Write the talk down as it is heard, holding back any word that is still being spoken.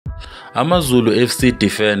AmaZulu FC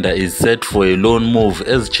defender is set for a loan move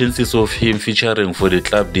as chances of him featuring for the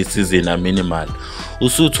club this season are minimal.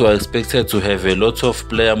 Usuthu are expected to have a lot of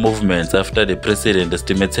player movements after the president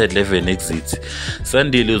estimated 11 exits.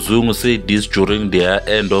 Sandile Zungu said this during their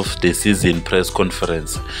end of the season press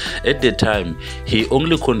conference. At the time, he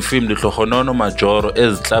only confirmed Tlohonono Majoro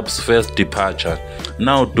as club's first departure.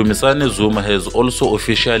 Now, Dumisane Zuma has also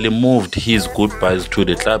officially moved his goodbyes to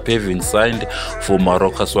the club, having signed for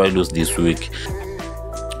Moroka Swallows this week.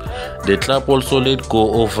 The club also let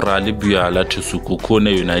go of Rally Buyala to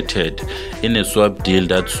Sekhukhune United in a swap deal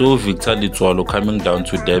that saw Victor Litswalo coming down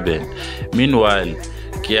to Durban. Meanwhile,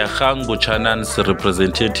 Kiagang Bochanan's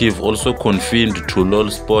representative also confirmed to LOL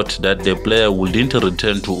Sport that the player wouldn't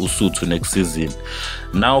return to Usuthu next season.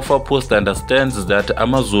 Now Far Post understands that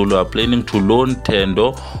AmaZulu are planning to loan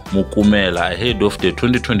Thendo Mukumela ahead of the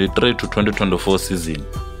 2023 to 2024 season.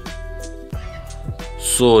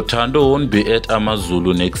 So Thendo won't be at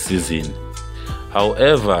AmaZulu next season.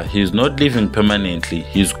 However, he's not leaving permanently,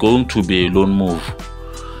 he's going to be a loan move.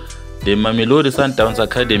 The Mamelodi Sundowns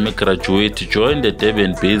Academy graduate joined the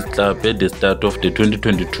Durban-based club at the start of the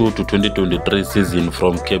 2022 to 2023 season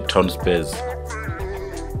from Cape Town Spurs.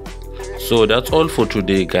 So that's all for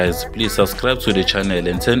today, guys. Please subscribe to the channel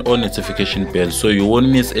and turn on notification bell so you won't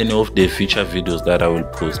miss any of the future videos that I will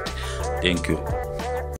post. Thank you.